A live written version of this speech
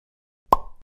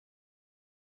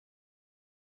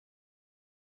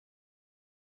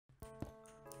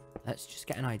Let's just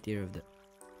get an idea of the...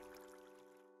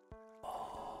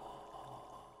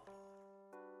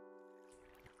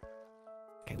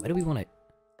 Okay, where do we want it?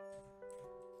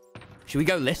 Should we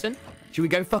go listen? Should we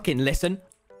go fucking listen?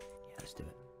 Yeah, let's do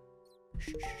it.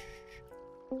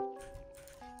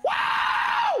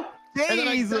 Wow! And then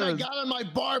I Jesus! got on my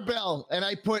barbell and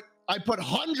I put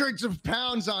hundreds of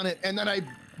pounds on it, and then I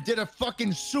did a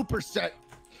fucking superset.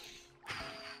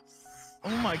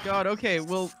 Oh my god. Okay,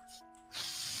 well.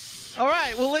 All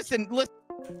right. Well, listen. What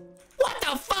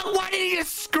the fuck? Why did he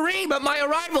just scream at my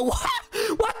arrival?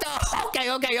 What the?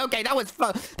 Okay. That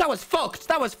was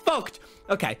fucked.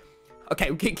 Okay.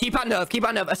 Keep on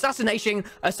nerve. Assassinating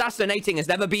has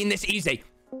never been this easy.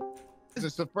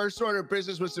 The first order of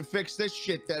business was to fix this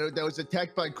shit that was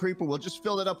attacked by Creeper. We'll just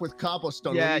fill it up with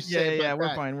cobblestone. Yeah.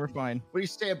 We're fine. We're fine. What do you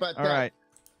say about that? All right.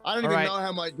 I don't even know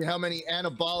how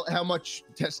much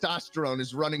testosterone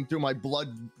is running through my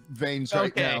blood veins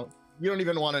right now. You don't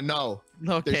even want to know.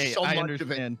 Okay, There's so I much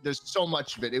understand. of it. There's so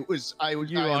much of it. You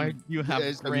have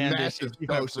there's a brand massive issues.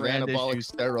 dose of anabolic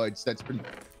steroids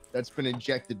that's been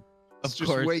injected. It's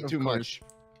just way too much.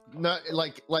 Not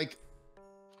like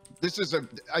this is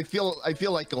I feel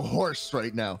like a horse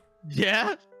right now.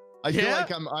 Yeah. I feel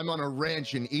like I'm on a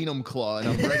ranch in Enumclaw, and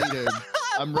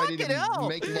I'm ready to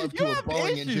make love to a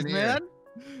Boeing engineer. Man.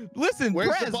 Listen,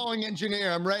 where's the Boeing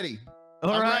engineer? I'm ready.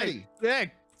 I'm ready.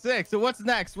 Sick. So what's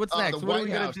next? What's next? What are we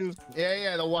gonna do?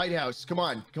 Yeah, the White House. Come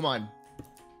on. What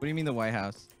do you mean the White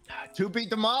House? To be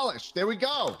demolished. There we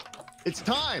go. It's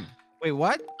time. Wait,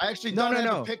 what? I actually don't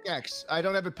have a pickaxe. I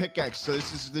don't have a pickaxe, so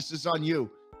this is on you.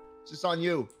 This is on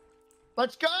you.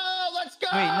 Let's go!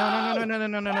 Wait,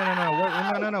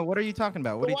 no. What are you talking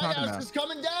about? What are you talking about? The White House is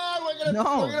coming down. We're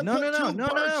gonna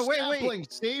put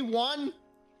wait. See, 1,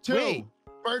 2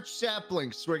 birch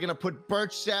saplings. We're gonna put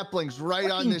birch saplings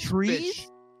right on this bitch.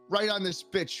 Right on this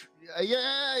bitch.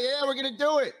 Yeah, we're gonna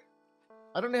do it.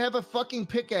 I don't have a fucking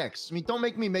pickaxe. I mean, don't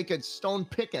make me make a stone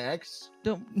pickaxe.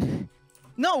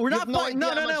 No, we're not. We're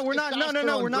not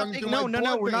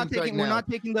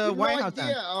taking the White House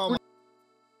down.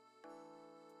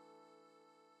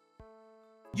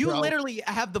 You literally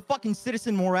have the fucking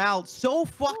citizen morale so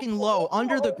fucking low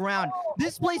under the ground.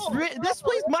 This place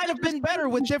might have been better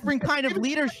with different kind of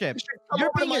leadership.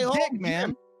 You're being a dick,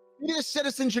 man. This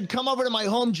citizen should come over to my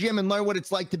home gym and learn what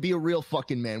it's like to be a real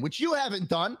fucking man, which you haven't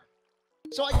done.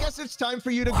 So I guess it's time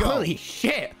for you to go. Holy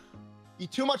shit. You're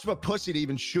too much of a pussy to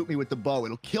even shoot me with the bow.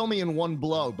 It'll kill me in one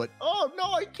blow, but oh no,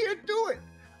 I can't do it.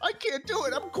 I'm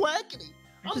Quackity.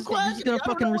 I'm Quackity. I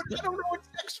don't know what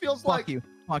sex feels like.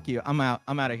 Fuck you. I'm out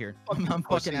of here. I'm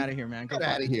fucking out of here, man. Get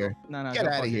out of here. No. Get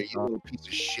out of here, you little piece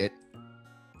of shit.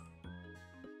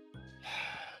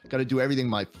 Gotta do everything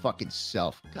my fucking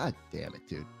self. God damn it,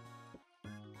 dude.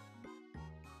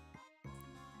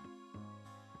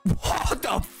 What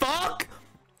the fuck?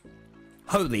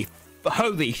 Holy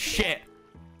shit.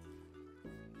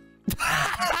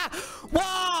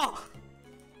 Whoa!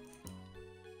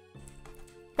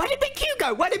 Where did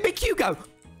Big Q go?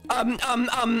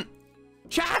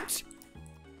 Chat?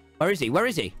 Where is he?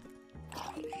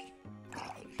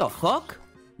 The fuck?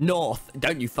 North.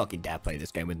 Don't you fucking dare play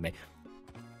this game with me.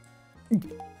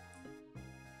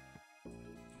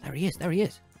 There he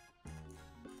is.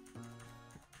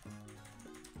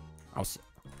 I'll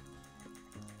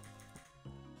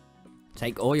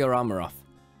take all your armor off.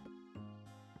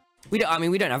 We don't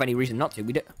have any reason not to.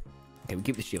 We don't. Okay, we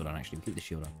keep the shield on, actually. We keep the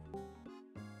shield on.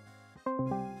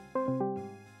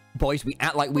 Boys, we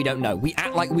act like we don't know.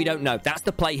 That's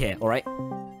the play here, all right?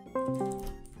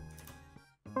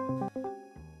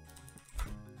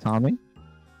 Tommy?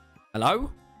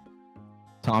 Hello?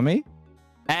 Tommy?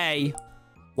 Hey.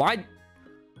 Why?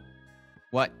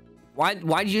 What? Why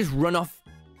did you just run off?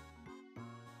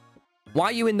 Why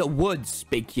are you in the woods,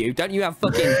 Big Q? Don't you have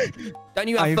fucking Eric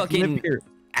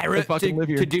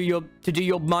to do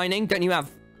your mining? Don't you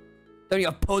have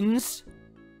puns?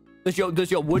 Does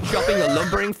your wood chopping or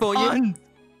lumbering for you?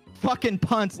 Fucking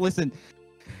punts. Listen,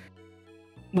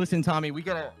 Tommy, we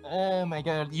gotta. Oh my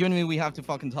god, you and me, we have to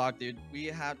fucking talk, dude. We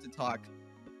have to talk.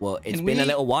 Well, it's been a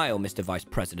little while, Mr. Vice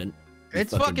President.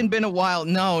 It's fucking been a while.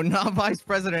 No, not Vice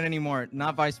President anymore.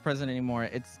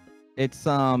 It's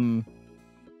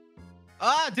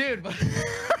dude.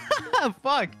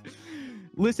 Fuck.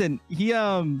 Listen,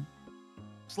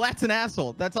 Jschlatt's an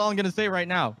asshole. That's all I'm gonna say right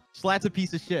now. Jschlatt's a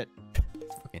piece of shit.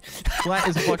 Jschlatt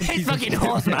is a fucking piece of shit.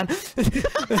 Horse, man.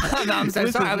 I'm so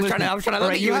sorry. I was trying to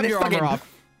look at you. You have your armor off.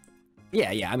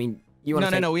 Yeah. I mean, you want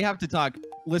to? No. We have to talk.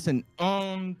 Listen.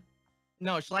 No,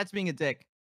 Jschlatt's being a dick.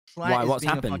 Why? What's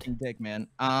happened? A fucking dick, man.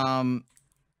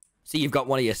 See, you've got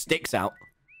one of your sticks out.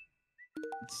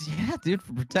 Yeah, dude,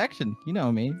 for protection. You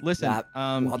know me. Listen,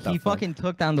 he fucking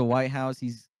took down the White House.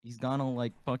 He's gone all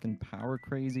like fucking power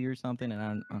crazy or something, and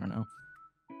I don't know.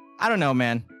 I don't know,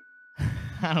 man.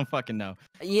 I don't fucking know.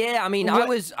 Yeah, I mean, I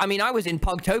was in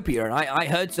PogTopia, and I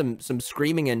heard some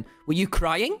screaming. And were you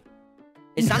crying?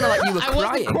 It sounded like you were crying.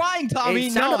 I wasn't crying, Tommy.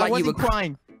 No, I wasn't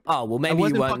crying. Oh well, maybe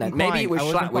you weren't then. Maybe it was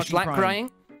Jschlatt. Was Jschlatt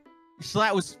crying?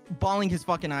 Jschlatt was bawling his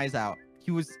fucking eyes out.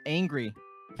 He was angry.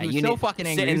 He was so fucking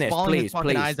angry. He was bawling his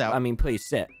fucking eyes out. I mean, please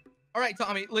sit. All right,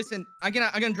 Tommy. Listen, I'm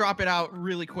gonna drop it out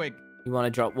really quick. You want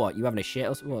to drop what? You having a shit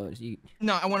or what?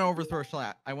 No, I want to overthrow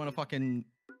Jschlatt. I want to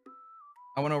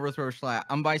overthrow Jschlatt.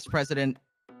 I'm vice president,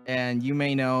 and you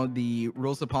may know the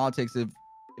rules of politics. If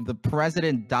the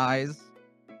president dies,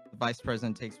 the vice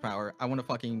president takes power. I want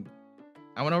to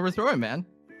overthrow him, man.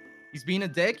 He's being a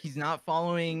dick. He's not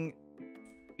following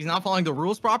the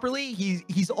rules properly.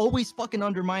 He's always fucking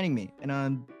undermining me, and I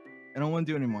don't want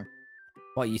to do it anymore.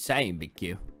 What are you saying, Big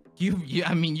Q?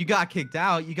 I mean, you got kicked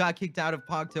out. You got kicked out of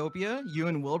PogTopia. You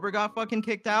and Wilbur got fucking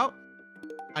kicked out.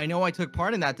 I know I took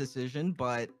part in that decision,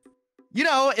 but you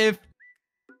know, if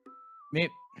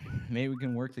maybe we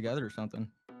can work together or something.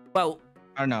 Well,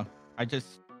 I don't know. I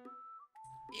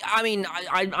mean,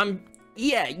 I'm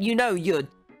yeah. You know,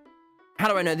 how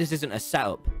do I know this isn't a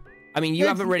setup? I mean, you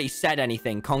haven't really said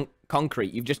anything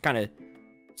concrete. You've just kind of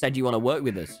said you want to work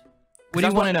with us. What do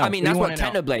you want to know? I mean, that's what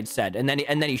Technoblade said, and then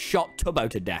he shot Tubbo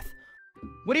to death.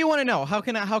 What do you want to know? How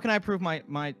can I prove my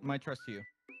trust to you?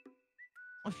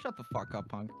 Oh, shut the fuck up,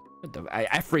 punk.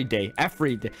 Every day. Don't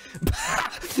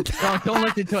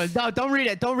listen to it. No, don't read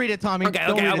it. Don't read it, Tommy. Okay,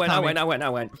 I went.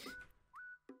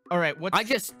 All right.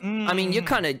 I mean, you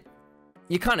kind of.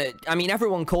 I mean,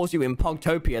 everyone calls you in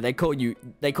PogTopia. They call you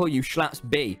Jschlatt's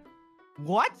B.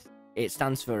 What? It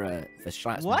stands for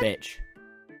Jschlatt's bitch.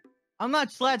 I'm not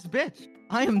Jschlatt's bitch.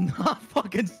 I am not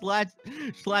fucking Jschlatt's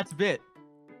bitch.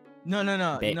 No.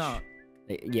 Bitch. No.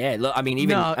 Yeah, look, I mean,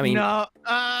 yeah,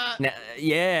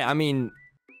 I mean.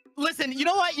 Listen, you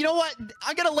know what?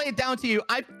 I'm gonna lay it down to you.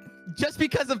 Just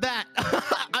because of that,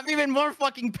 I'm even more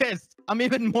fucking pissed. I'm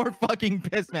even more fucking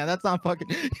pissed, man. That's not fucking.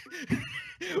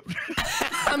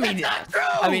 I mean,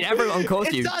 everyone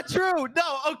calls you. It's not true.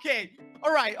 No. Okay.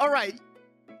 All right.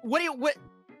 What?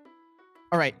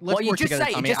 All right, let's work together,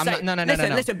 Tommy. Just say. No.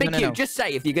 Listen, Big Q. Just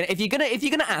say if you're gonna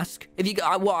ask. If you're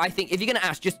gonna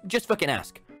ask, just fucking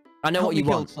ask. I know what you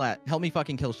want. Help me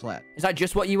fucking kill Jschlatt. Is that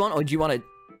just what you want, or do you want to?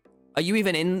 Are you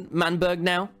even in Manberg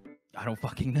now? I don't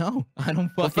fucking know. I don't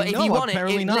fucking know. If you want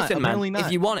Apparently it, not. listen, Apparently man. not.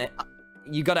 If you want it,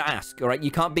 you gotta ask. All right,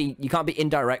 you can't be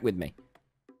indirect with me.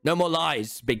 No more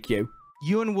lies, Big Q.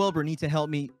 You and Wilbur need to help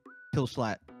me kill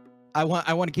Jschlatt. I want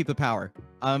to keep the power.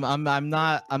 I'm not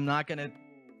gonna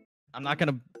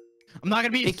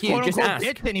be a quote-unquote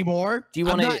bitch anymore. Do you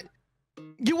want to?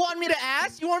 You want me to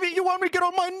ask? You want me to get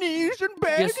on my knees and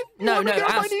beg? No. Get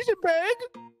on my knees and beg?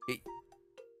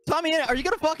 Tommy, are you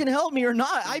gonna fucking help me or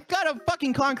not? I've got a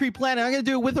fucking concrete plan, and I'm gonna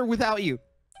do it with or without you.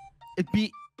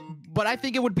 But I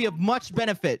think it would be of much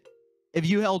benefit if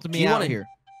you helped me out here.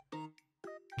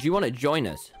 Do you want to join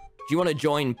us? Do you want to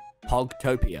join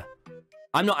PogTopia?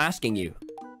 I'm not asking you.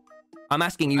 I'm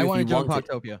asking you if you want to. I want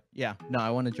to join PogTopia. Yeah, no, I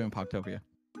want to join PogTopia.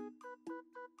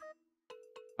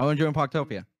 I want to join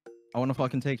PogTopia. I want to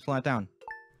fucking take Jschlatt down.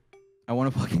 I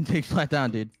want to fucking take Jschlatt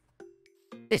down, dude.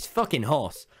 This fucking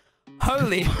horse.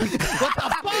 Holy. What the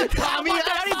fuck, Tommy? I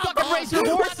don't even fucking race your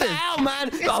horses. What the hell, man?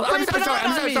 I'm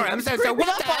so sorry.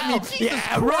 What the hell?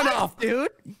 Yeah, run off, dude.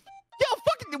 Yo,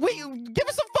 fucking, wait, give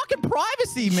us some fucking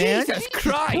privacy, man. Jesus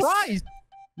Christ.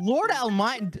 Lord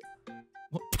Almighty.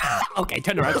 Okay,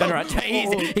 turn around.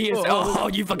 He is. Oh,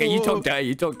 you talk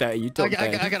dirty.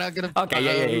 I gotta.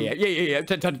 Okay, yeah.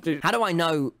 How do I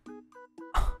know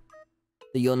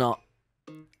that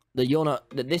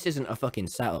this isn't a fucking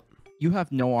setup? You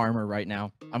have no armor right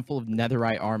now. I'm full of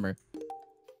netherite armor.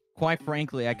 Quite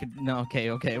frankly, I could. No, okay.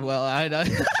 Well, yeah.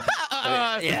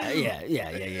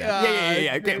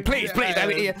 Please. I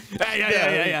mean, yeah.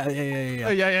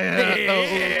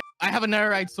 I have a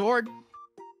netherite sword.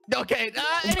 Okay.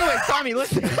 Anyway, Tommy,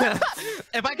 listen.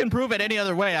 If I can prove it any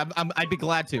other way, I'd be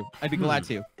glad to. I'd be glad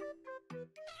to.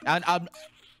 I'm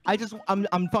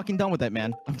fucking done with it,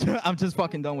 man. I'm just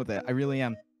fucking done with it. I really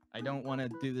am. I don't want to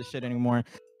do this shit anymore.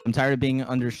 I'm tired of being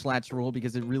under Jschlatt's rule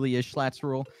because it really is Jschlatt's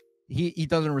rule. He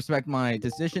doesn't respect my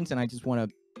decisions, and I just want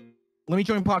to. Let me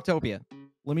join PogTopia.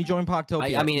 I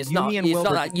mean, it's not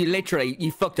that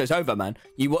you fucked us over, man.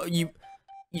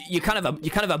 You're kind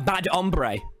of a bad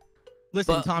hombre.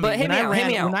 Listen, Tommy, when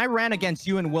I ran against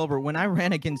you and Wilbur,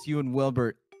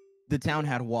 the town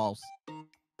had walls.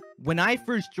 When I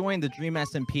first joined the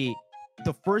DreamSMP,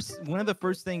 one of the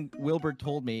first thing Wilbur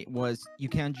told me was you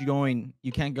can't go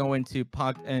into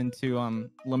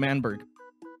Lemanberg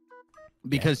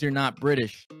because you're not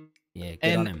British. Yeah,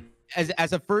 good on him.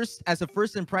 As a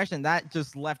first impression, that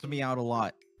just left me out a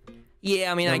lot.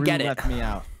 Yeah, I mean, that I really get it. Left me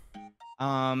out.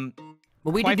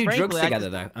 But we did do drugs together,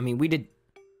 though. I mean, we did.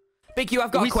 Big Q,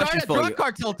 I've got a question for you. We started a drug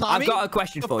cartel, Tommy. I've got a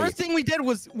question for you. The first thing we did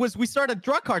was we started a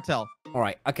drug cartel. All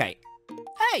right, okay.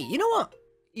 Hey, you know what?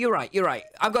 You're right.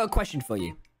 I've got a question for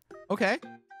you. Okay.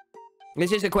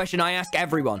 This is a question I ask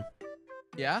everyone.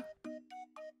 Yeah?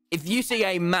 If you see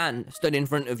a man stood in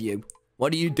front of you,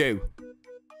 what do you do?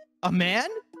 A man?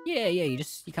 Yeah, you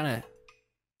kind of...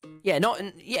 Yeah, not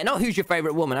who's your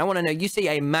favorite woman. I want to know, you see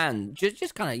a man,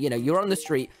 just kind of, you know, you're on the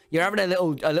street, you're having a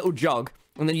little jog,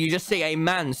 and then you just see a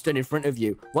man stood in front of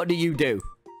you. What do you do?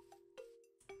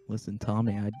 Listen,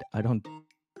 Tommy, I don't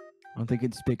think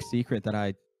it's a big secret that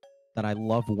I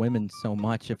love women so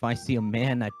much. If I see a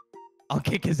man, I'll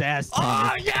kick his ass, Tommy.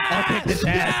 Oh, yeah! I'll kick his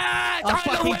ass. I'll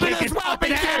fucking kick his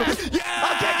fucking ass. Yeah!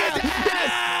 I'll kick his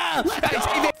ass.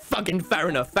 Fucking fair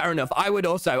enough. I would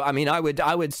also, I mean, I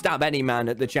would stab any man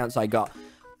at the chance I got.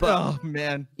 But oh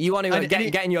man, you want to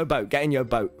get in your boat. Get in your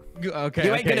boat. Okay.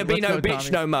 You ain't gonna be no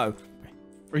bitch Tommy. no mo.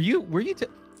 Were you?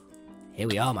 Here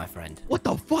we are, my friend. What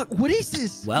the fuck? What is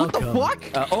this? Welcome. What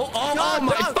the fuck? Oh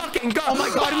my fucking god! Oh my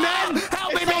god, man!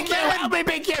 Help me, Big Q! Help me,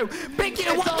 Big Q! Big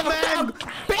Q, what the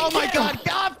fuck? Oh my god!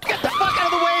 God, get the fuck out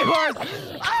of the way, horse!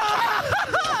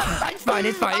 It's fine.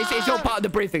 It's all part of the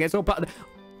briefing. It's all part of the...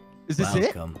 Is this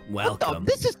Welcome. it? Welcome.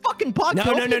 This is fucking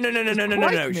PogTopia.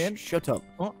 No. Shut up.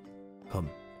 What? Come.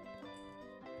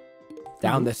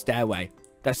 Down the stairway.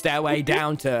 The stairway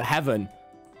down to heaven.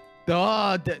 Wait.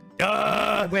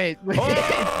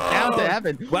 Down to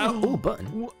heaven. Well, oh,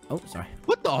 button. Oh, sorry.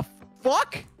 What the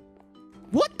fuck?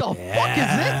 What the fuck is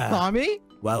this, Tommy?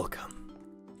 Welcome.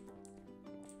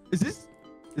 Is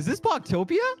this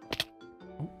PogTopia?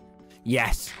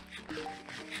 Yes.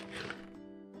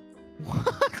 What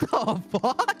the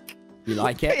fuck? You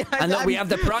like it? And look, we have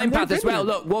the prime path as well.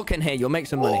 Look, walk in here. You'll make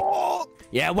some money. Oh.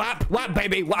 Yeah, whap,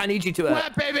 baby. What I need you to...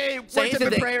 Whap, baby. Worship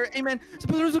and prayer. Amen.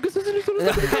 No,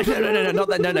 not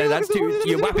that. No, that's too...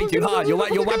 You're whapping too hard. You're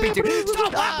whapping too...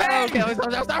 Stop whapping! Okay,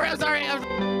 I'm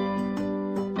sorry.